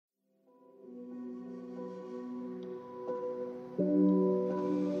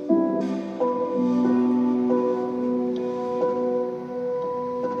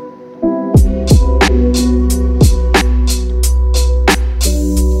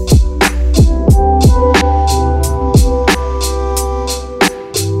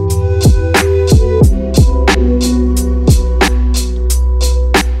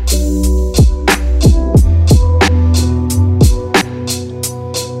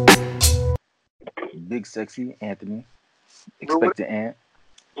Big Sexy Anthony. What, Expected Ant.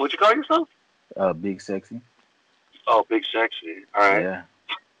 what'd you call yourself? Big Sexy. Oh, Big Sexy. All right. Yeah.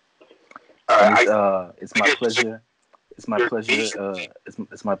 All And right. it's I my guess pleasure. It's my you're pleasure. decent.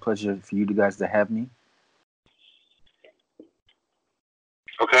 It's my pleasure for you guys to have me.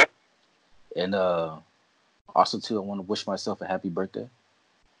 Okay. And also too, I want to wish myself a happy birthday.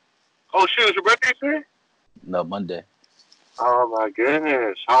 Oh, shoot. It's your birthday today? No, Monday. Oh, my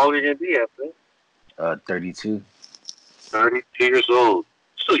goodness. How old are you going to be, Anthony? 32. 32 years old.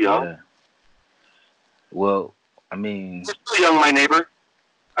 Still young. Yeah. Well, I mean, You're still young, my neighbor.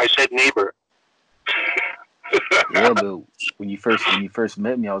 I said neighbor. yeah, but when you first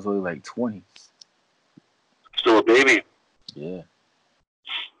met me, I was only like 20. Still a baby. Yeah.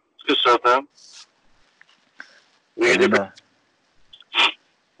 It's good stuff, man. And You then neighbor?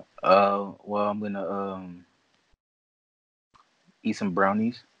 well, I'm gonna eat some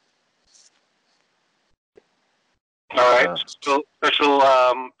brownies. All right. Uh, Special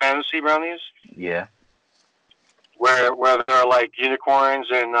fantasy brownies yeah. where there are like unicorns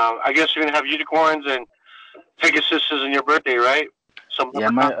and I guess you're gonna have unicorns and Pegasuses in your birthday, right? Some Yeah,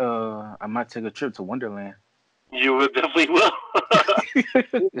 I might take a trip to Wonderland. you would definitely will.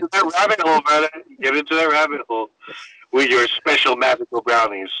 Get into that rabbit hole, brother. Get into that rabbit hole with your special magical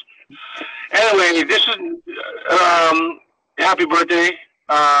brownies. Anyway, this is happy birthday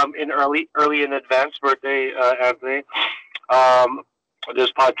in early in advance birthday, Anthony. Um,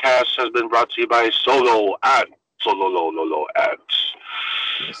 this podcast has been brought to you by Solo Ads.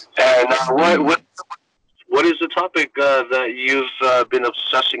 Yes, And indeed. what is the topic that you've been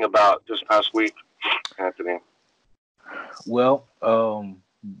obsessing about this past week, Anthony? Well,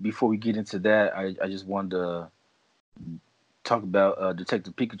 before we get into that, I just wanted to talk about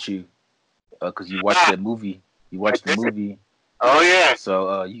Detective Pikachu because you watched Ah, that movie. You I watched the did. movie, Oh yeah.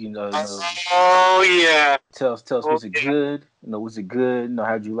 so you can Oh yeah. tell us Oh was it yeah. good? Was it good?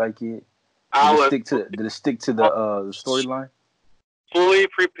 How'd you like it? I was Did it stick to the storyline? fully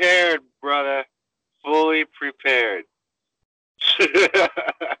prepared, brother. Fully prepared.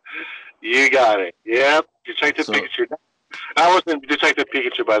 You got it. Yep. Detective So Pikachu. That wasn't Detective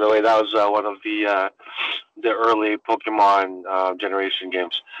Pikachu, by the way. That was one of the early Pokemon generation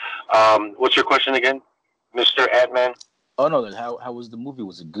games. What's your question again, Mister Ant-Man? oh no, like, how was the movie?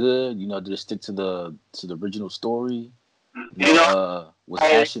 Was it good? Did it stick to the original story? You know, Was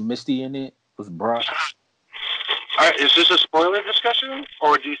I, Ash and Misty in it? Was Brock? all right, is this a spoiler discussion,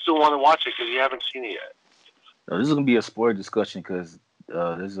 or do you still want to watch it because you haven't seen it yet? No, this is gonna be a spoiler discussion because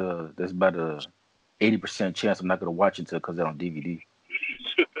there's about a 80% chance I'm not gonna watch it because it's on DVD.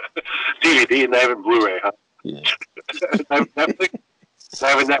 DVD, not even Blu-ray, huh? Yeah, Netflix,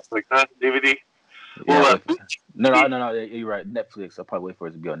 not even Netflix, huh? DVD. yeah. Well, Wait. No. You're right. Netflix. I'll probably wait for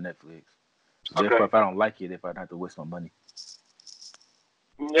it to be on Netflix. So therefore, okay. if I don't like it, if I don't have to waste my money.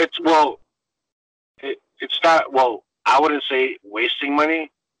 It's well, it's not well. I wouldn't say wasting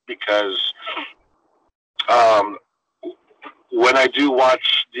money because um, when I do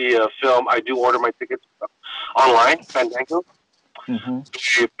watch the film, I do order my tickets online, Fandango. Hmm.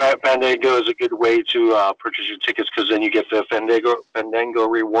 Fandango is a good way to purchase your tickets because then you get the Fandango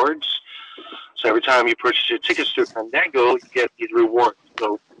rewards. So every time you purchase your tickets through Fandango, you get these rewards.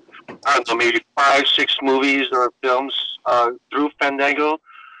 So I don't know, maybe 5, 6 movies or films through Fandango.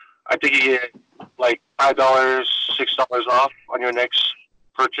 I think you get like $5, $6 off on your next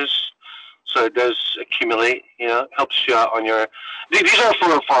purchase. So it does accumulate. Helps you out on your. These are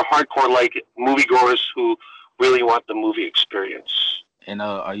for hardcore like moviegoers who really want the movie experience. And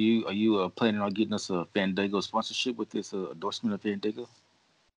are you planning on getting us a Fandango sponsorship with this endorsement of Fandango?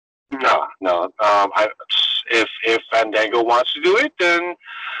 No, no. If Fandango wants to do it, then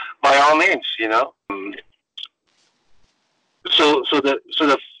by all means. So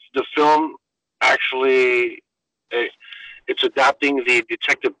the film actually it, it's adapting the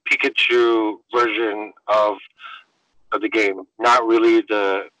Detective Pikachu version of the game, not really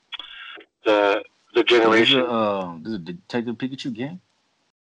the the So generation. this is a Detective Pikachu game.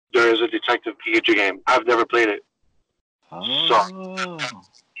 There is a Detective Pikachu game. I've never played it. So Oh,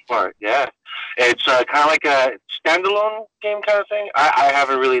 far, yeah, it's kind of like a standalone game kind of thing. I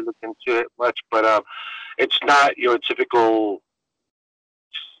haven't really looked into it much, but it's not your typical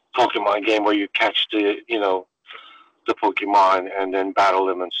Pokemon game where you catch the Pokemon and then battle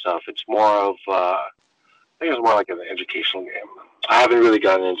them and stuff. It's more of I think it's more like an educational game. I haven't really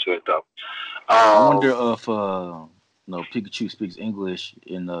gotten into it though. I wonder Um, if Pikachu speaks English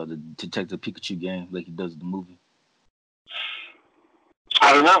in the Detective Pikachu game like he does in the movie.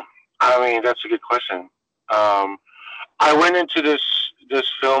 I don't know. I mean, that's a good question. I went into this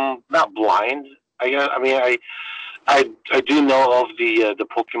film not blind. I mean, I do know of the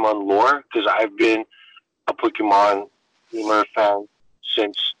Pokemon lore because I've been a Pokemon gamer fan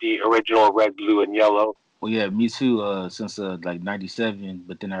since the original Red, Blue, and Yellow. Well, yeah, me too. Since like '97,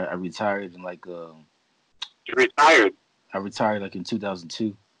 but then I retired in like You retired. I retired like in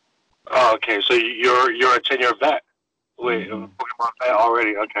 2002. Oh, okay. So you're a 10-year vet. Wait, a Hmm. Pokemon vet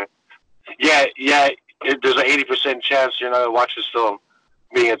already? Okay. Yeah, yeah. There's an 80% chance you're not gonna watch this film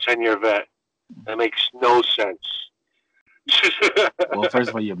being a 10-year vet. That makes no sense. Well, first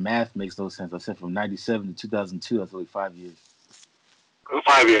of all, your math makes no sense. I said from '97 to 2002. That's only 5 years.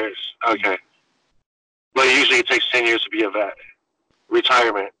 5 years. Okay. But usually it takes 10 years to be a vet.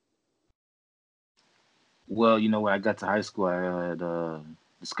 Retirement. Well, when I got to high school, I had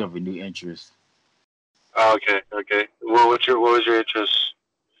discovered new interests. Oh, okay, okay. What was your interest?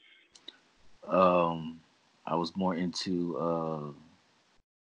 Um, I was more into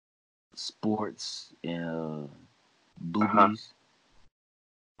sports and Uh huh. boobies.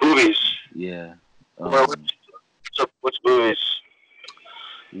 Movies. Yeah. Well, Um, what's movies?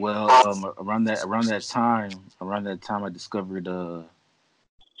 well, around that time, I discovered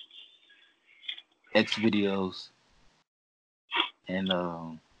X videos, and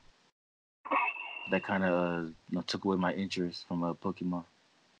that kind of took away my interest from Pokemon.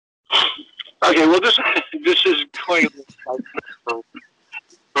 Okay, well this is going from,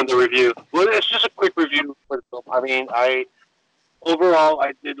 from the review. Well, it's just a quick review for the film. I mean, I overall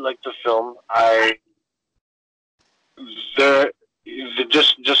I did like the film.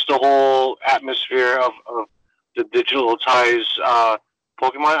 Just the whole atmosphere of the digital ties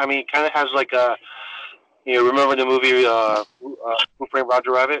Pokemon. I mean, it kind of has like a remember the movie Who Framed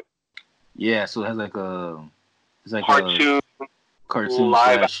Roger Rabbit? Yeah, so it has like a Cartoon cartoon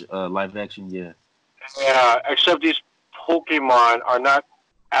live. slash live action. Yeah. Yeah, except these Pokemon are not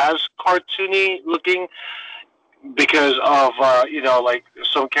as cartoony looking because of like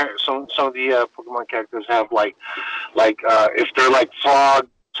some of the Pokemon characters have if they're like frog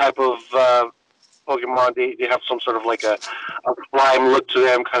type of Pokemon, they have some sort of like a slime look to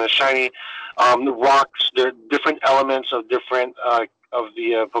them, kind of shiny. The rocks, the different elements of different of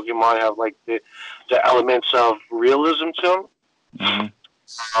the Pokemon have like the elements of realism to them. Hmm.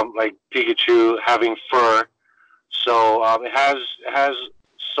 Like Pikachu having fur, so it has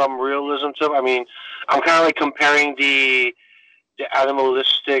some realism to it. I mean, I'm kind of like comparing the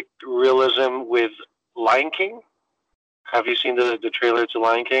animalistic realism with Lion King. Have you seen the trailer to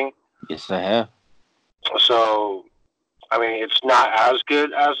Lion King? Yes, I have. So I mean, it's not as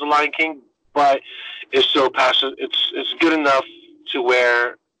good as the Lion King, but it still passes. It's good enough to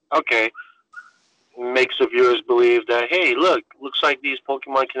where okay makes the viewers believe that hey, looks like these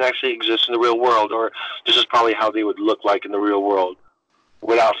Pokemon can actually exist in the real world, or this is probably how they would look like in the real world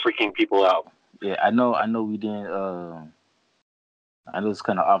without freaking people out. Yeah, I know. I know we didn't. I know it's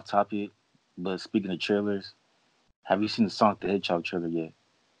kind of off topic, but speaking of trailers, have you seen the Sonic the Hedgehog trailer yet?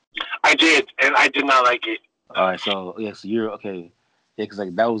 I did, and I did not like it. All right, so yeah, so you're okay. Yeah, because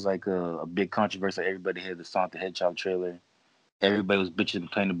like that was like a big controversy. Everybody had the Sonic the Hedgehog trailer. Everybody was bitching and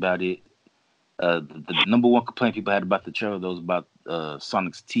complaining about it. The number one complaint people had about the trailer though was about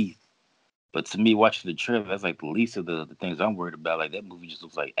Sonic's teeth. But to me, watching the trailer, that's like the least of the things I'm worried about. Like that movie just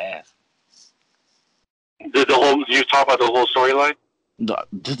looks like ass. The whole you talk about the whole storyline.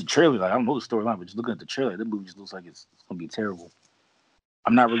 Just the trailer, like I don't know the storyline, but just looking at the trailer, that movie just looks like it's gonna be terrible.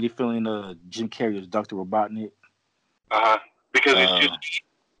 I'm not really feeling Jim Carrey as Dr. Robotnik. Because he's too. Uh,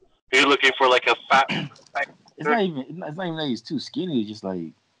 You're looking for like a fat. it's not even that he's too skinny. It's just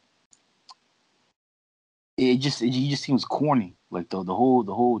like he just seems corny. Like the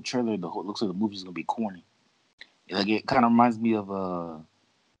whole trailer, looks like the movie's gonna be corny. Like it kind of reminds me of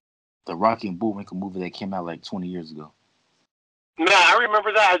the Rocky and Bullwinkle movie that came out like 20 years ago. Man, I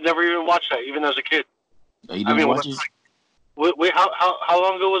remember that. I never even watched that, even as a kid. Oh, you I didn't mean, watch it? wait, how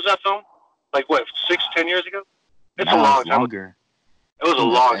long ago was that film? Like what, 6, 10 years ago? It's a Nah, long it's time. longer. It was a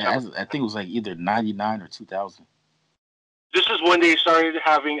long time. I think it was like either 99 or 2000. This is when they started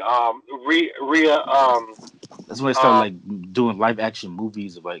having That's when I started um like doing live action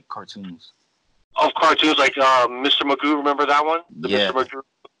movies of like cartoons. of cartoons like Mr. Magoo. Remember that one? The Mr. Yeah, Magoo.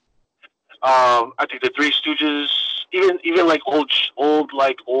 I think the Three Stooges. Even like old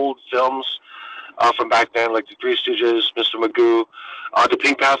films from back then, like the Three Stooges, Mr. Magoo, the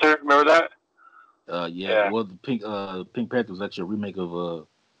Pink Panther. Remember that? yeah. Yeah. Well, the Pink Panther was actually a remake of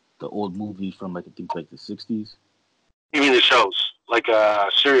the old movie from like I think like the 60s. You mean the shows like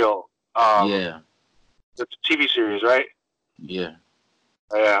Serial? Yeah, It's a TV series, right? yeah.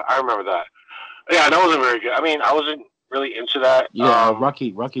 Yeah, I remember that. Yeah, that wasn't very good. I mean, I wasn't. really into that. Yeah,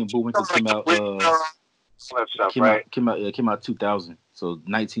 Rocky and Bullwinkle came out. All that stuff, right? Came out 2000, so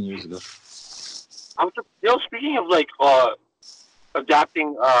 19 years ago. Speaking of like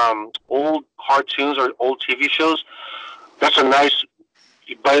adapting old cartoons or old TV shows, that's a nice.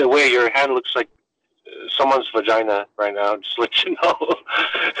 By the way, your hand looks like someone's vagina right now. Just to let you know,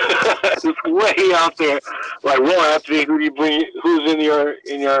 it's way out there. Like, whoa, Anthony, who do you bring? Who's in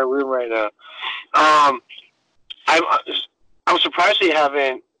your room right now? I'm I'm surprised they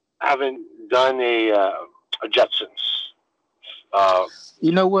haven't done a Jetsons. Uh,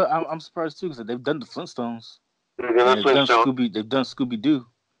 You know what? I'm surprised too because they've done the Flintstones they're gonna and Flintstone. They've done Scooby Doo,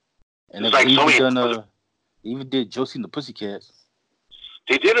 and It's they've like so even many. done they even did Josie and the Pussycats.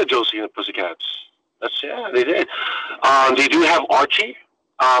 They did a Josie and the Pussycats. They did. They do have Archie.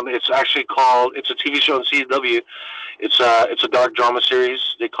 It's actually called. It's a TV show on CW. It's a dark drama series.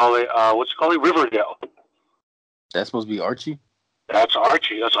 They call it what's it called? Riverdale. That's supposed to be Archie. That's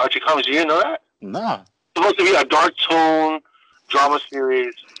Archie. That's Archie Comics. You didn't know that? Nah. It's supposed to be a dark tone drama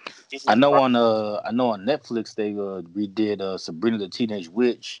series. I know on Netflix they redid Sabrina the Teenage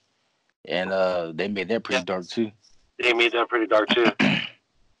Witch, and they made that pretty dark too. They made that pretty dark too.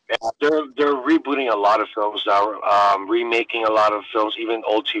 Yeah, they're rebooting a lot of films now, remaking a lot of films, even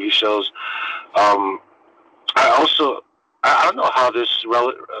old TV shows. Um, I don't know how this is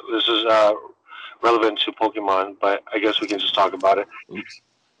relevant to Pokemon, but I guess we can just talk about it. Oops.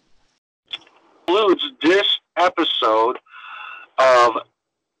 Includes this episode of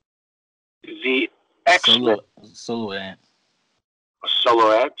the X-Men Solo Ant.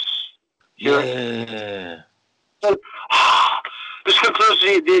 Soloettes. Yeah. This concludes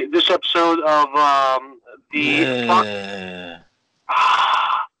this episode of the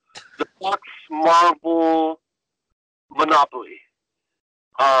Fox Marvel Monopoly.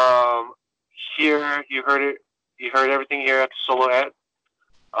 Here you heard it. You heard everything here at Soloette.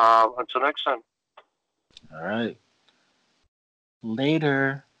 Until next time. All right.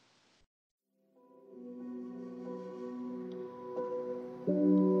 Later.